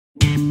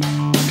Hey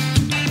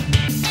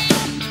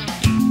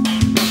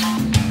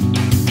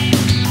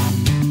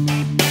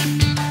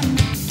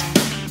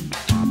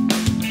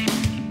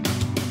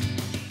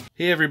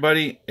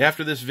everybody,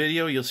 after this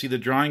video you'll see the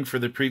drawing for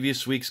the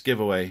previous week's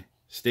giveaway.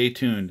 Stay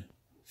tuned.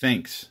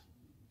 Thanks.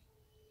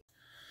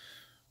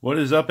 What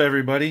is up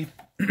everybody?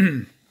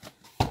 Look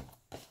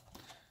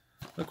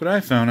what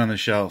I found on the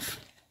shelf.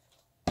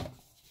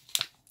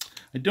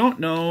 I don't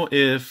know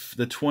if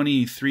the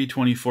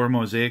 23-24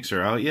 mosaics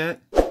are out yet.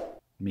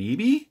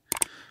 Maybe?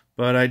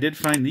 But I did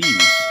find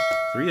these.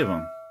 3 of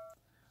them.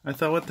 I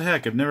thought, what the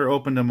heck? I've never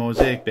opened a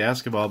mosaic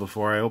basketball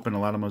before. I opened a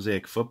lot of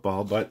mosaic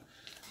football, but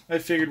I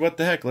figured, what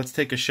the heck, let's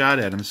take a shot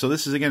at them. So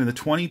this is, again, the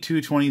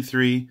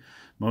 22-23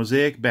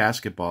 Mosaic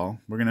Basketball.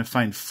 We're going to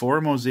find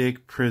 4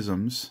 mosaic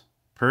prisms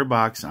per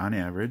box on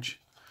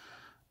average.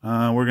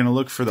 We're going to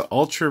look for the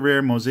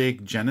ultra-rare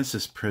Mosaic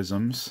Genesis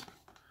prisms.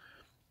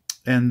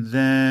 And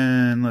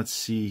then, let's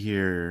see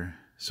here.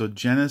 So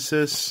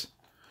Genesis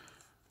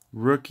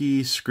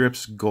Rookie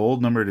Scripts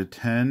Gold, number to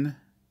 10.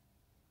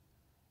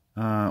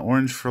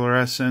 Orange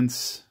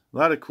fluorescence. A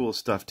lot of cool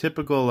stuff.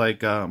 Typical,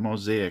 like,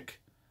 mosaic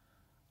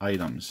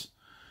items.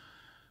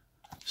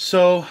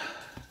 So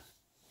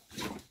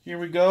here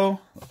we go.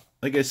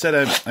 Like I said,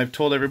 I've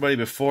told everybody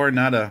before,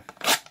 not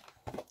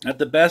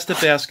the best at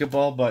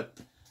basketball, but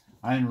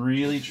I'm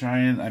really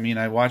trying. I mean,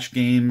 I watch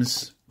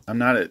games. I'm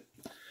not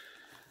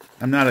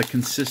a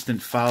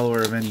consistent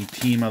follower of any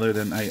team other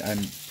than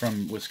I'm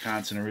from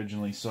Wisconsin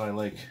originally, so I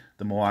like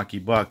the Milwaukee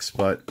Bucks,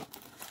 but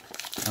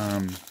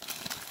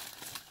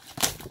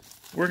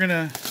we're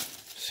gonna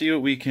see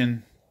what we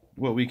can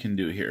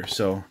do here.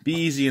 So be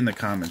easy in the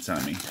comments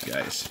on me,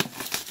 guys.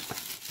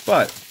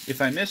 But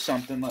if I miss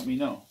something, let me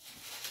know.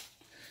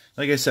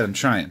 Like I said, I'm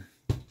trying.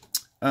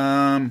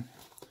 And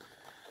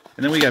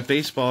then we got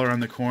baseball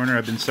around the corner.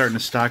 I've been starting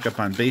to stock up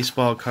on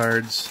baseball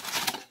cards.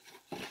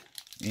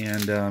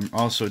 And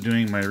also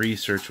doing my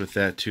research with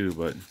that too.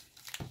 But,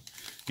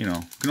 you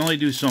know, can only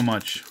do so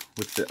much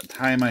with the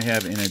time I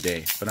have in a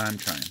day. But I'm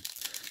trying.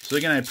 So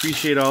again, I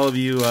appreciate all of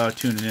you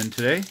tuning in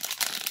today.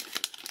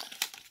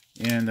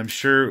 And I'm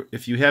sure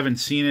if you haven't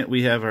seen it,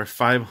 we have our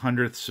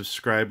 500th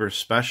subscriber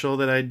special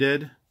that I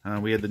did.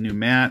 We had the new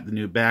mat, the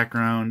new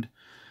background,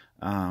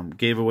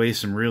 gave away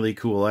some really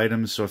cool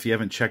items. So if you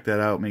haven't checked that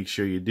out, make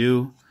sure you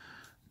do.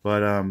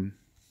 But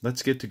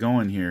let's get to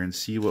going here and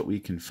see what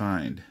we can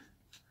find.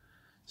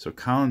 So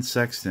Colin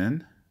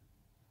Sexton,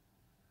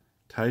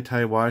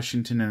 Ty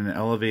Washington, and an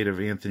elevate of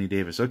Anthony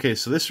Davis. Okay,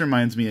 so this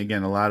reminds me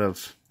again a lot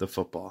of the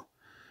football.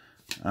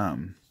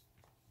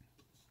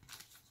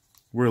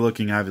 We're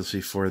looking, obviously,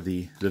 for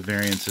the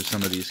variants of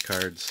some of these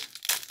cards.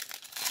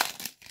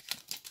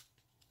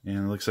 And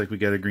it looks like we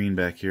got a green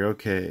back here.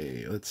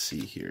 Okay, let's see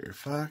here.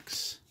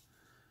 Fox.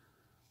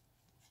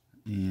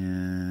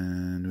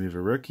 And we have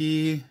a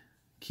rookie.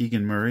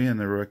 Keegan Murray on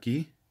the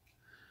rookie.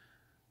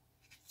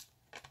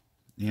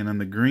 And on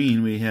the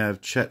green, we have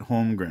Chet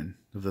Holmgren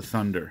of the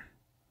Thunder.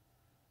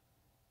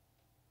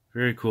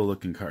 Very cool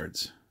looking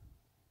cards.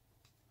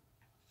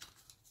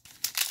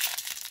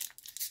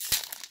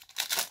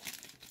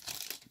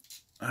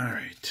 All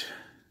right.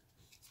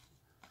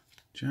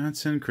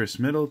 Johnson, Chris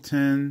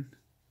Middleton,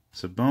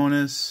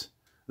 Sabonis.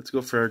 Let's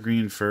go for our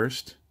green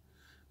first.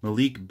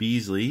 Malik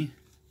Beasley.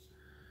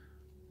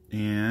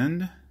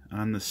 And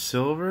on the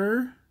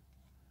silver,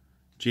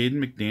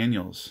 Jaden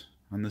McDaniels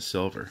on the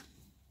silver.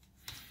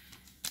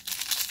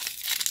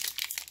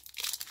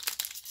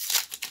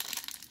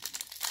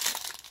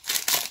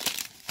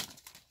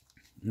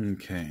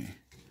 Okay.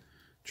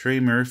 Trey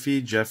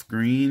Murphy, Jeff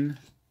Green,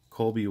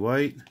 Colby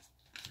White.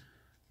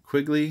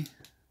 Quigley.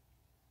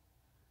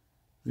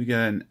 We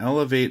got an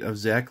elevate of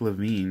Zach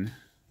LaVine.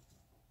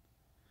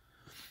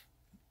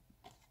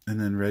 And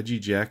then Reggie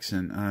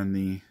Jackson on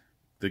the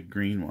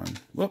green one.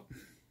 Whoop.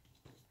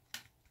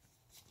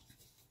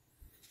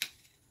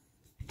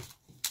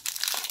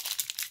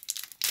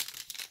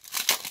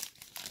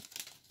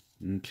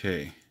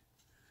 Okay.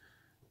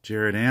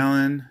 Jared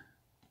Allen.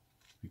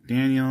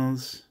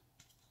 McDaniels.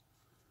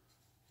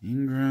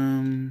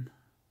 Ingram.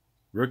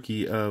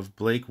 Rookie of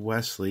Blake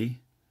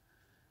Wesley.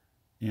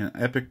 And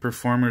epic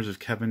performers of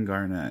Kevin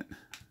Garnett.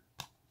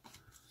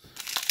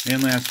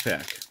 And last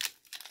pack.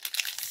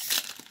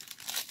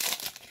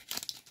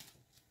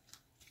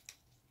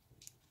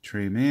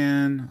 Trey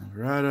Mann,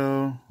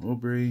 Alvarado,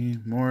 Aubrey,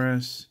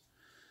 Morris,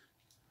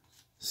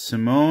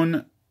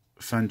 Simone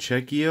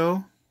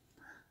Fontecchio.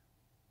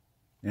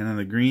 And on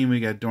the green, we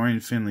got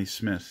Dorian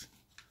Finley-Smith.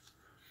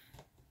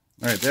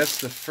 All right, that's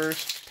the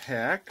first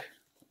pack.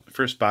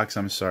 First box,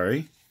 I'm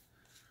sorry.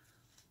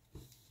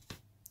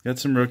 Got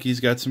some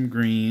rookies, got some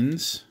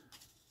greens.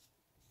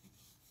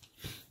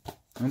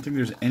 I don't think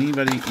there's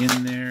anybody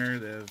in there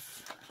that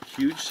have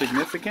huge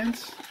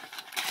significance.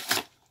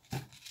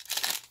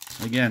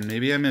 Again,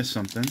 maybe I missed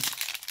something.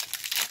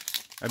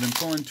 I've been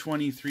pulling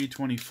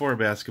 23-24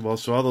 basketball,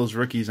 so all those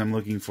rookies I'm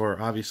looking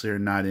for obviously are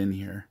not in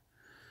here.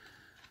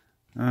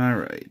 All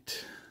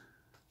right.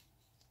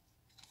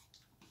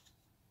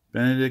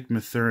 Benedict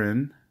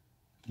Mathurin.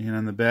 And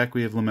on the back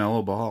we have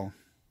LaMelo Ball.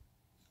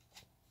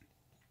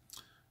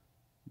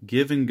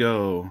 Give and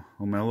Go,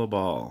 LaMelo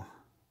Ball.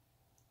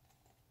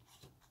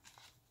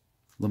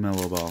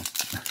 LaMelo Ball.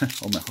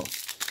 LaMelo.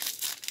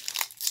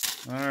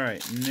 All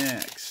right,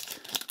 next.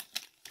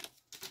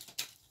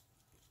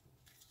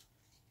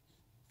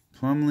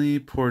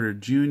 Plumlee, Porter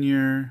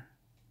Jr.,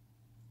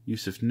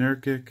 Yusuf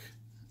Nurkic,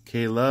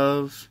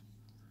 K-Love.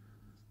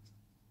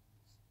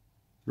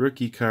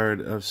 Rookie card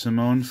of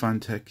Simone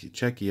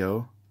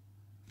Fontecchio.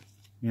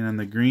 And on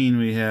the green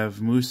we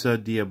have Musa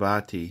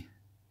Diabate.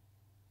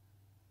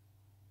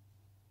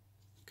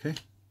 Okay.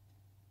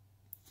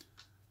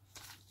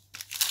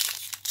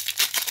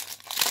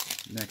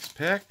 Next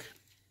pack.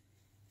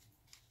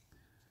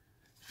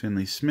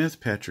 Finley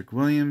Smith, Patrick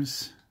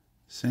Williams,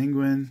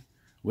 Sanguine,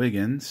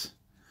 Wiggins.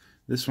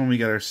 This one we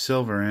got our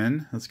silver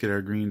in. Let's get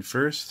our green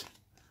first.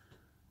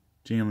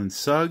 Jalen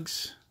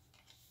Suggs.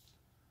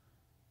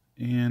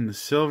 And the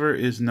silver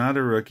is not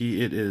a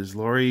rookie. It is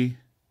Lauri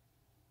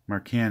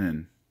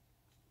Markkanen.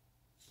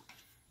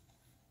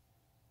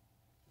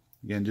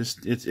 Again,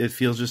 it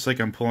feels just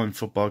like I'm pulling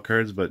football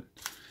cards, but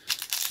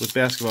with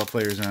basketball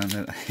players on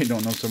it, I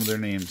don't know some of their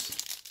names.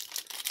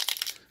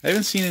 I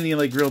haven't seen any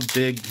like real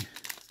big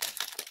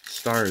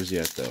stars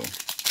yet, though.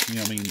 You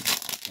know, I mean,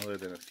 other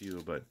than a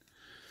few, but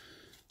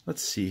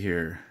let's see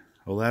here.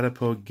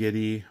 Oladipo,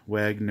 Giddey,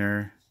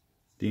 Wagner,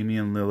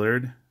 Damian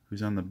Lillard,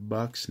 who's on the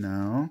Bucks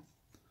now.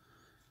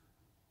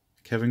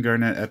 Kevin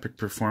Garnett, Epic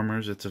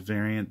Performers, it's a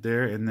variant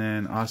there. And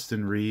then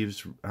Austin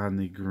Reeves on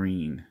the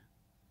green.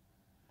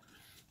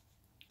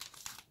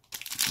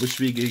 Wish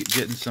we could get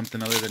getting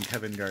something other than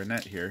Kevin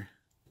Garnett here.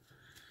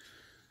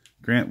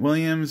 Grant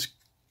Williams,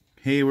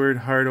 Hayward,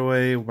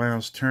 Hardaway,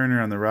 Miles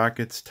Turner on the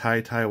Rockets,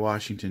 Ty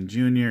Washington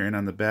Jr., and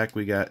on the back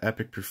we got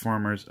Epic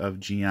Performers of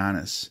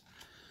Giannis.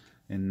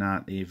 And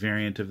not a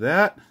variant of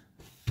that.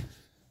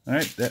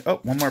 Alright,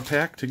 one more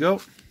pack to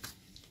go.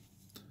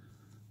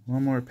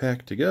 One more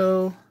pack to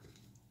go.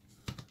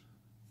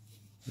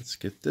 Let's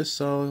get this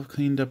all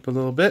cleaned up a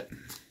little bit.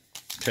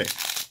 Okay.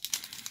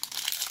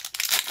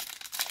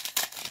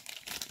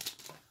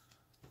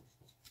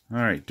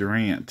 Alright,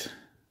 Durant,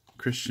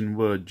 Christian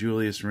Wood,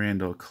 Julius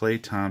Randle,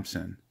 Klay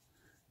Thompson,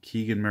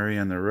 Keegan Murray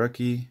on the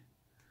rookie,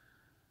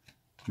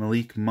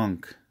 Malik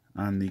Monk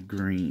on the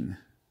green.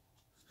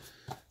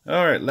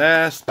 Alright,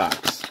 last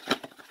box.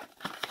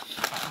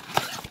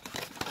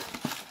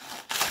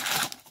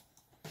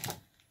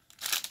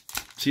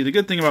 See, the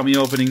good thing about me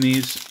opening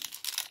these,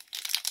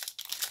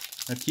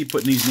 I keep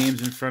putting these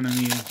names in front of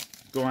me,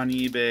 go on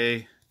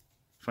eBay,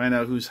 find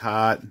out who's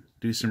hot,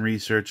 do some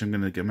research. I'm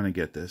gonna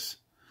get this.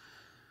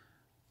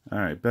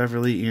 Alright,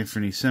 Beverly,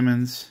 Anthony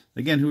Simmons.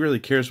 Again, who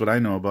really cares what I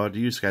know about? Do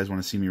you guys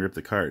want to see me rip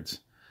the cards?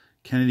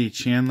 Kennedy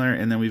Chandler,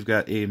 and then we've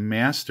got a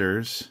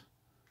Masters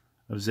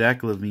of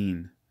Zach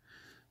LaVine.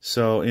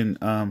 So in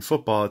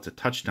football, it's a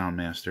touchdown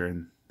master,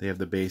 and they have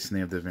the base and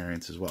they have the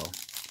variants as well.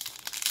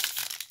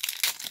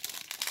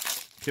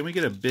 Can we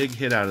get a big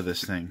hit out of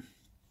this thing?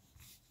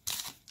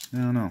 I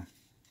don't know.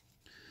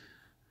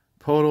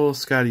 Podol,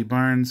 Scotty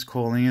Barnes,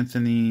 Cole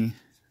Anthony,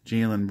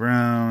 Jaylen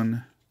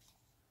Brown,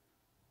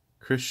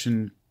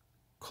 Christian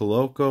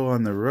Koloko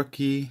on the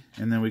rookie,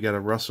 and then we got a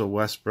Russell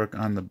Westbrook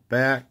on the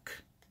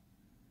back.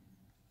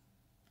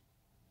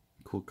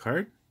 Cool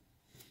card.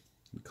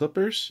 The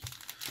Clippers.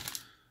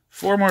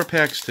 4 more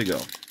packs to go.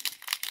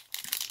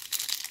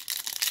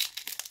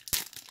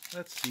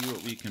 Let's see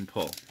what we can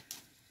pull.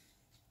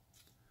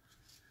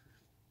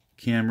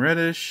 Cam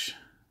Reddish,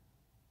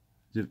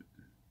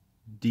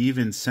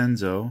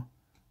 DiVincenzo,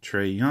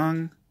 Trae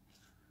Young.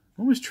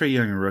 When was Trae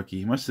Young a rookie?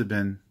 He must have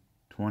been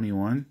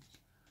 21.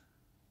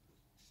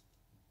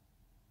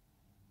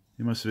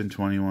 He must have been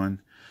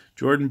 21.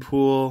 Jordan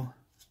Poole,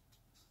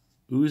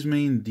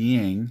 Ousmane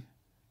Dieng,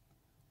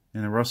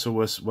 and a Russell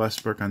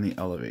Westbrook on the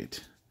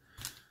Elevate.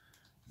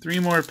 3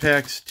 more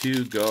packs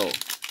to go.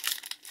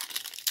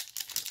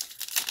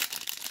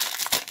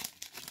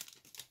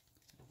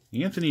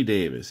 Anthony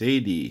Davis,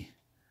 AD.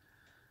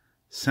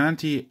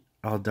 Santi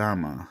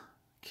Aldama.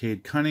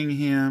 Cade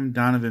Cunningham.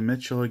 Donovan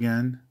Mitchell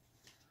again.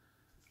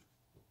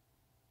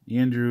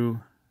 Andrew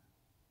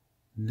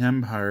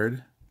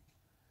Nembhard.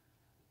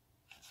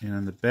 And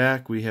on the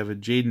back we have a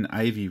Jaden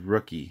Ivey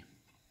rookie.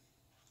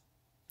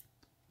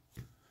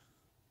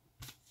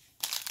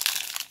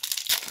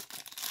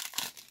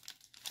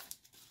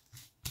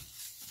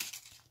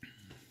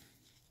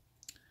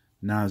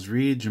 Naz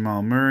Reid,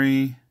 Jamal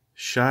Murray,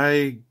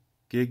 Shai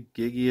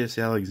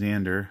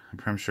Gilgeous-Alexander,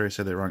 I'm sure I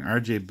said that wrong,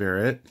 RJ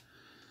Barrett,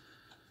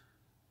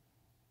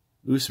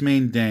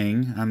 Ousmane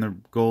Dieng on the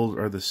gold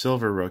or the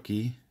silver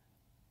rookie,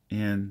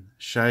 and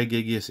Shai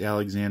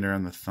Gilgeous-Alexander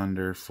on the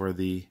Thunder for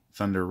the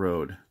Thunder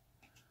Road.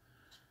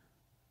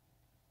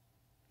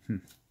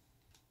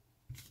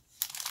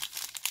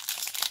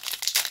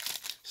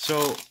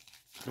 So,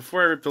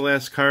 before I rip the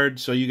last card,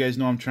 so you guys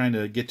know I'm trying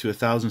to get to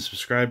 1,000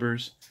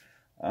 subscribers.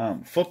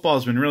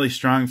 Football's been really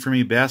strong for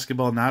me.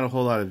 Basketball, not a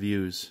whole lot of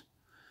views.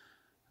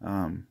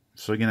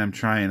 So again, I'm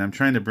trying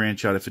to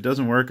branch out. If it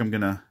doesn't work, I'm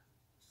gonna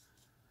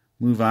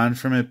move on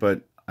from it.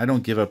 But I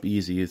don't give up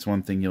easy. It's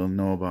one thing you'll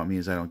know about me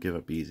is I don't give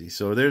up easy.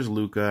 So there's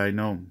Luka. I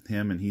know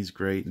him, and he's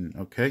great. And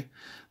okay,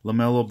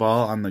 LaMelo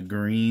Ball on the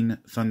green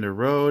Thunder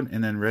Road,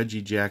 and then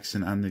Reggie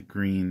Jackson on the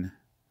green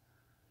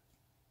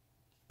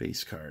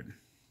base card.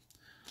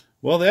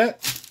 Well,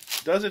 that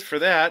does it for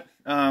that.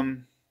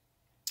 You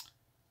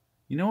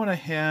know what I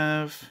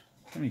have?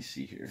 Let me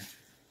see here.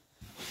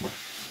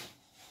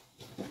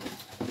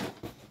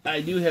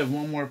 I do have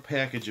one more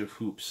package of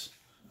hoops.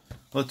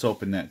 Let's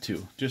open that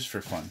too, just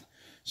for fun.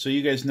 So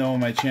you guys know on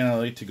my channel I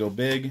like to go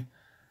big.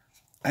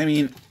 I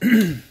mean,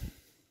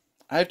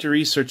 I have to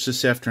research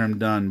this after I'm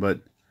done, but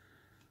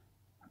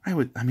I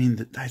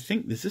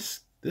think this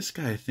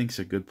guy I think's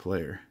a good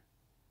player.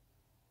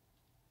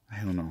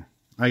 I don't know.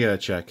 I gotta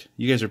check.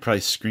 You guys are probably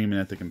screaming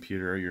at the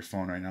computer or your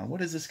phone right now.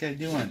 What is this guy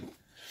doing?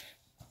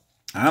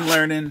 I'm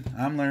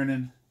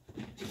learning.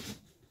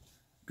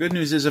 Good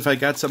news is if I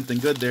got something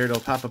good there, it'll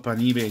pop up on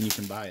eBay and you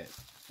can buy it.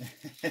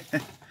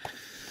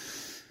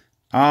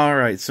 All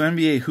right, so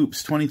NBA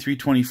Hoops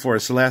 23-24.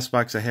 It's the last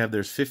box I have.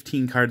 There's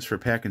 15 cards per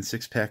pack and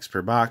 6 packs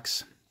per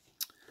box.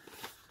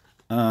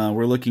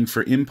 We're looking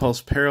for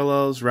Impulse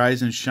Parallels,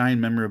 Rise and Shine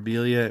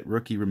Memorabilia,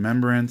 Rookie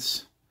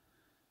Remembrance.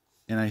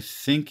 And I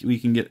think we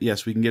can get,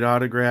 yes, we can get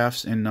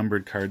autographs and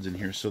numbered cards in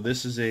here. So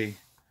this is a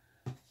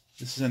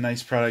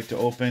nice product to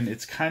open.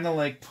 It's kind of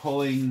like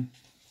pulling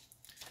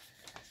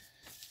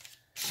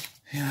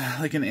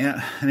like an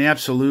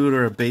Absolute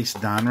or a base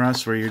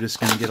Donruss, where you're just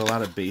going to get a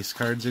lot of base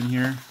cards in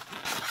here.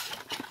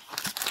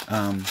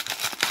 But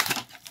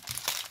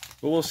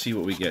we'll see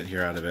what we get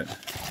here out of it.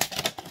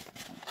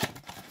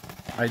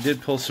 I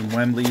did pull some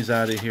Wembleys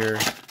out of here.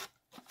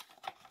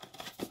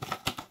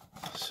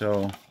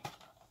 So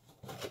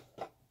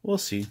we'll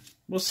see.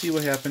 We'll see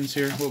what happens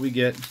here, what we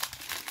get.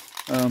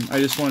 I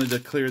just wanted to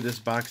clear this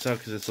box out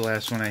because it's the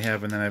last one I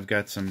have, and then I've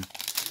got some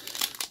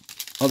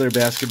other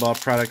basketball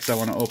products I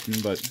want to open,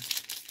 but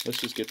let's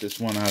just get this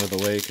one out of the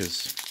way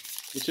because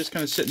it's just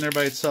kind of sitting there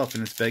by itself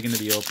and it's begging to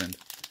be opened.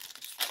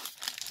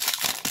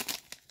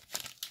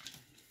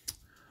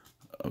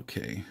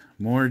 Okay,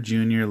 Moore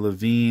Jr.,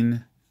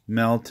 Levine,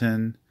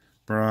 Melton,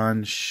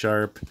 Braun,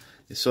 Sharp.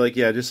 So like,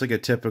 yeah, just like a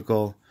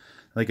typical,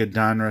 like a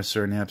Donruss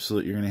or an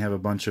Absolute, you're going to have a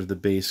bunch of the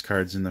base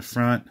cards in the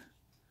front.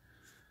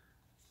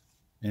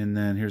 And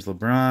then here's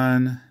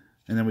LeBron.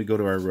 And then we go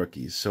to our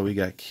rookies. So we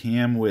got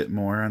Cam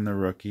Whitmore on the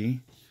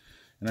rookie.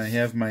 And I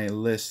have my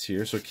list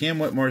here. So Cam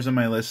Whitmore's on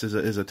my list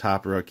is a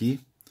top rookie.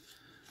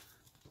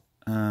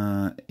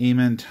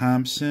 Amen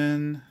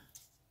Thompson.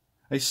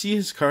 I see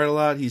his card a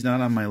lot. He's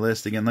not on my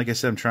list. Again, like I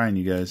said, I'm trying,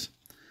 you guys.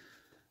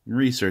 I'm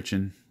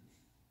researching.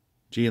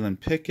 Jalen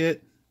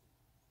Pickett.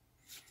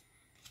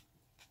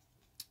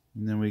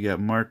 And then we got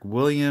Mark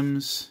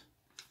Williams.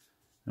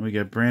 And we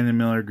got Brandon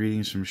Miller,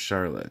 greetings from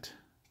Charlotte.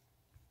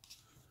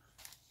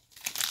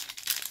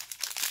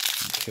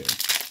 Okay.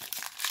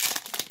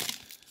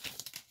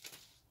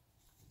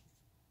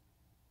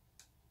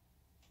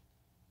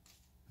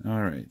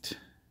 All right.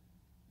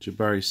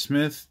 Jabari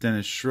Smith,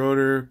 Dennis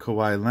Schroeder,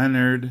 Kawhi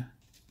Leonard,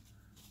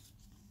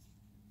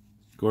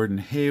 Gordon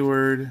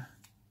Hayward,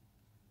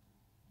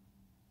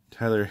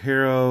 Tyler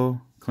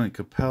Herro, Clint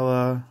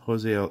Capella,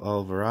 Jose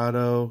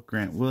Alvarado,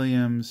 Grant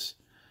Williams,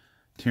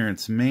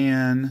 Terrence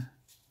Mann,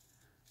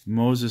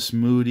 Moses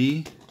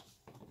Moody.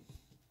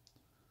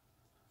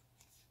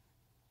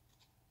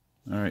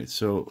 All right,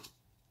 so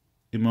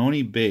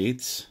Imoni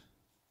Bates.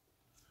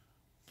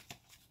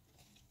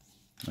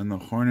 On the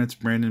Hornets,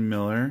 Brandon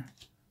Miller.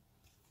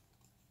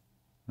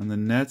 On the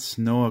Nets,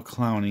 Noah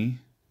Clowney.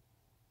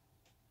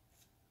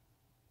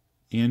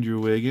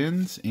 Andrew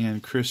Wiggins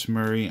and Chris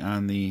Murray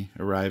on the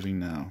Arriving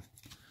Now.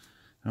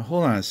 Now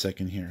hold on a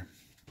second here.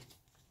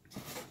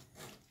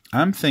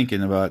 I'm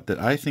thinking about that.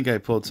 I think I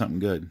pulled something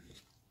good.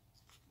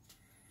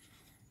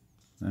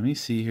 Let me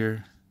see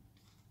here.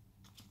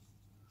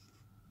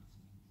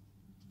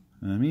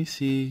 Let me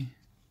see.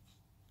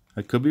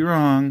 I could be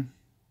wrong.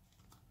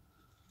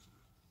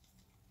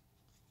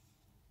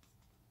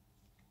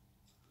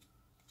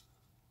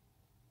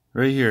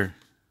 Right here.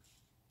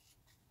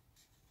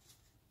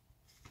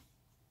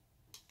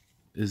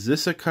 Is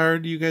this a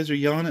card you guys are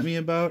yelling at me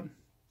about?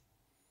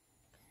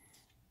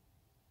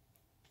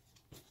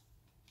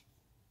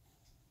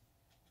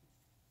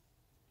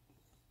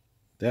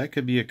 That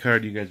could be a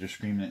card you guys are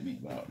screaming at me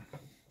about.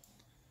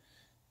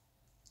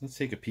 Let's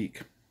take a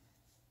peek.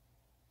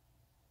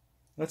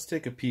 Let's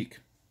take a peek.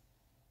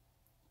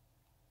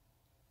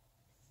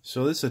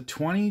 So this is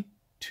a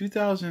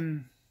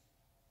 2000.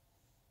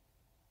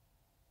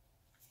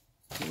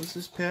 What was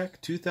this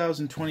pack?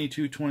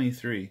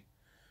 2022-23.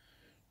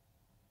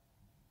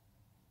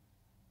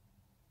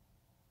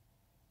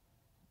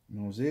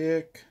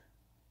 Mosaic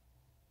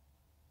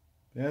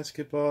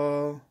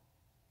Basketball.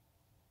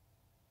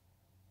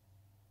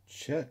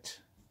 Chet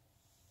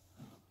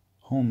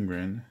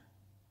Holmgren.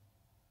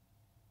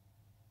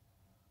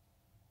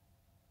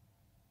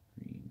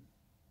 Green.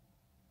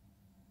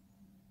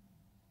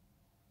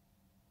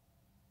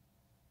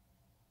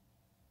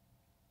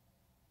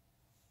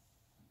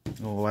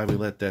 Oh, why we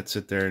let that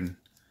sit there and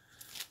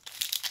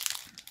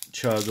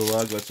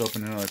chug-a-lug. Let's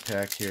open another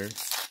pack here.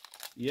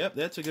 Yep,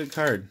 that's a good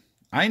card.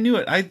 I knew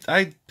it. I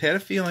had a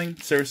feeling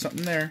there was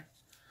something there.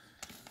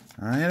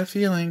 I had a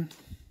feeling.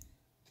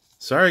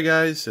 Sorry,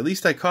 guys. At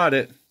least I caught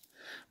it.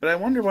 But I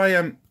wonder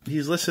why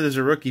he's listed as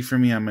a rookie for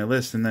me on my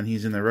list, and then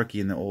he's in the rookie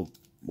in the old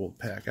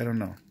pack. I don't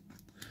know.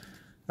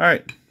 All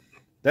right.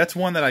 That's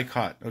one that I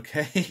caught,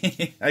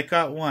 okay? I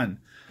caught one.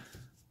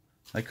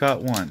 I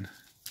caught one.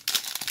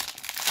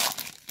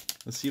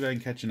 Let's see if I can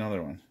catch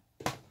another one.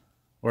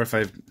 Or if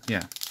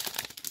yeah.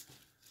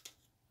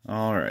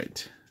 All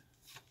right.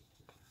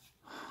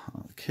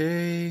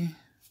 Okay.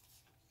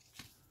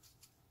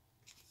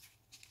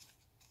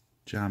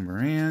 John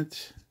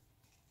Durant.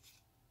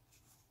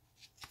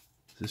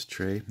 Is this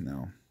Trey?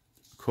 No.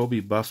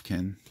 Kobe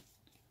Buffkin.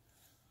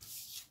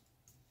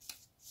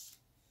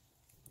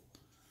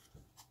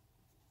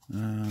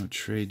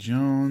 Trey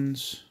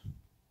Jones.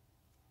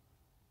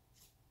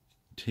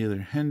 Taylor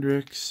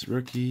Hendricks,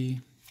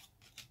 rookie.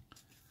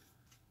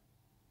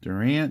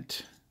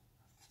 Durant.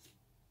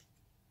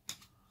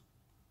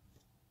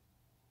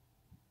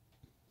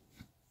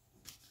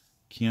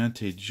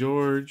 Keontae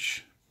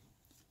George.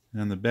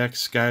 And on the back,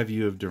 sky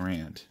view of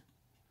Durant.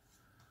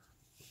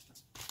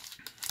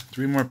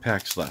 3 more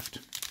packs left.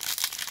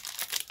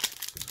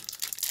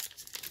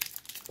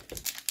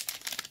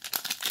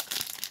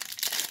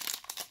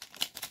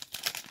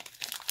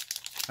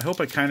 I hope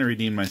I kind of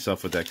redeemed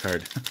myself with that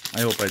card.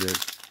 I hope I did.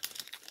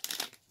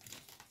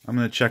 I'm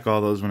going to check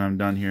all those when I'm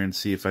done here and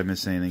see if I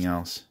miss anything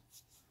else.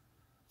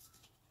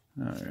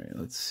 Alright,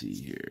 let's see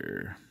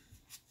here.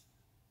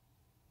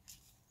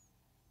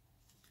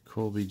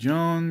 Colby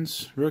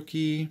Jones,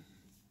 rookie.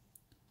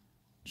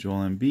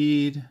 Joel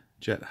Embiid,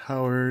 Jet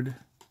Howard.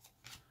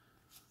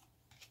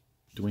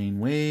 Dwayne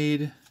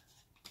Wade.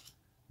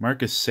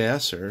 Marcus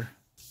Sasser.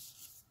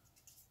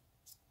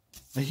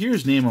 I hear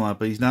his name a lot,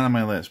 but he's not on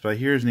my list. But I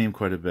hear his name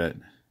quite a bit.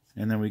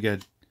 And then we got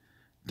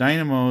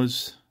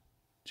Dynamo's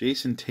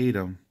Jason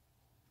Tatum.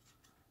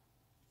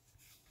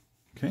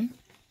 Okay.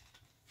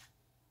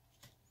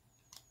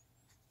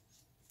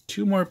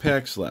 2 more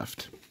packs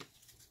left.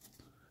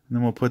 And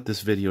then we'll put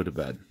this video to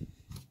bed.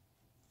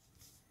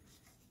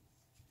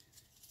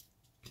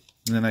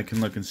 And then I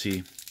can look and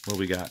see what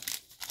we got.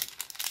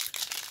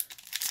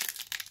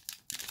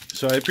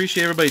 So I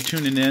appreciate everybody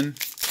tuning in.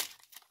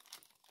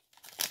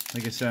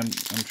 Like I said,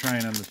 I'm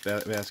trying on this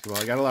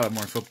basketball. I got a lot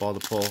more football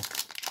to pull.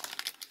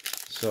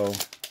 So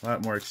a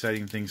lot more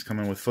exciting things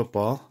coming with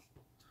football.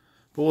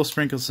 But we'll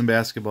sprinkle some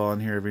basketball in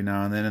here every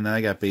now and then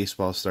I got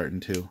baseball starting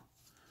too.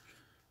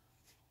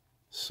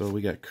 So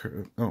we got,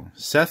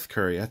 Seth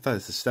Curry. I thought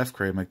it's the Steph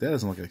Curry. I'm like, that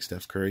doesn't look like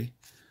Steph Curry.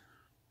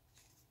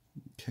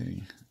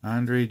 Okay.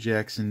 Andre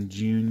Jackson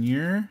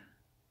Jr.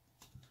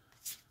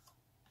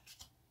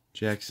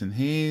 Jackson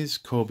Hayes.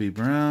 Kobe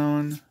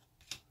Brown.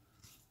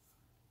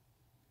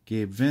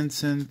 Gabe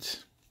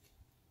Vincent.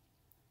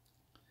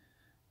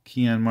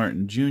 Keon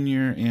Martin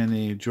Jr. And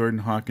a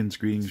Jordan Hawkins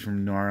greetings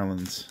from New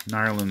Orleans.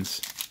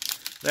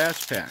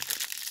 Last pack.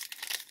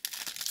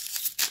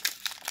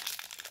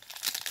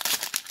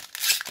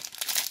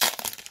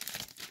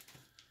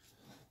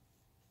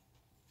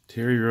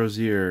 Terry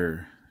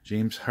Rozier,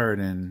 James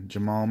Harden,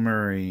 Jamal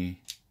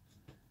Murray,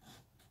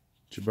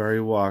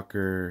 Jabari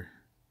Walker,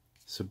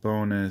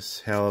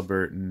 Sabonis,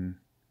 Halliburton,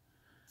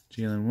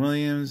 Jalen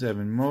Williams,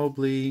 Evan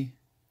Mobley,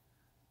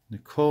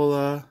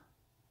 Nicola,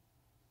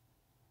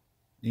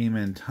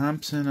 Amen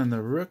Thompson on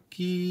the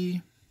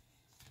rookie,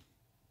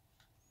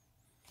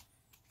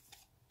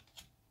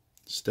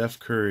 Steph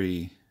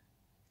Curry,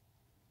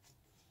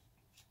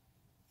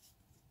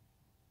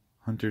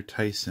 Hunter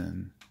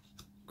Tyson,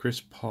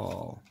 Chris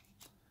Paul,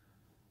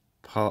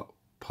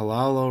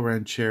 Palalo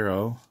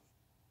Ranchero,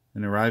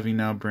 and arriving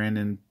now,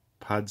 Brandon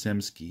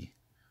Podziemski.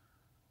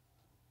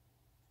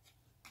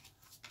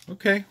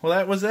 Okay, well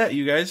that was that,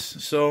 you guys.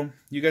 So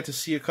you got to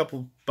see a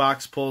couple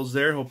box pulls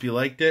there. Hope you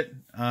liked it.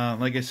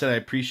 Like I said, I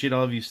appreciate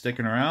all of you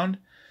sticking around.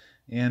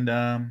 And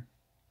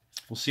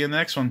we'll see you in the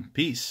next one.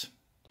 Peace.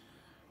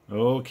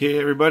 Okay,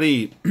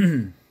 everybody.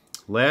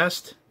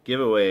 Last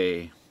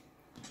giveaway.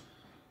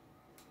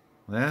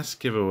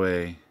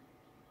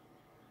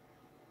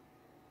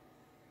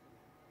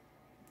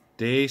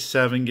 Day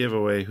 7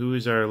 giveaway. Who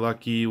is our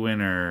lucky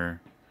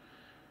winner?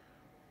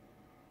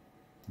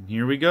 And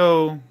here we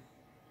go.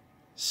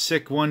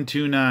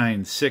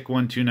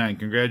 Sick129.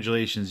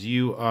 Congratulations.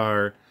 You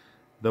are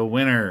the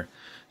winner.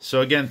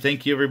 So again,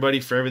 thank you everybody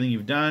for everything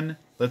you've done.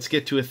 Let's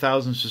get to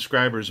 1,000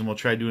 subscribers and we'll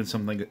try doing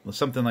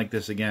something like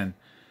this again.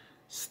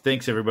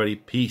 Thanks everybody.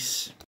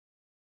 Peace.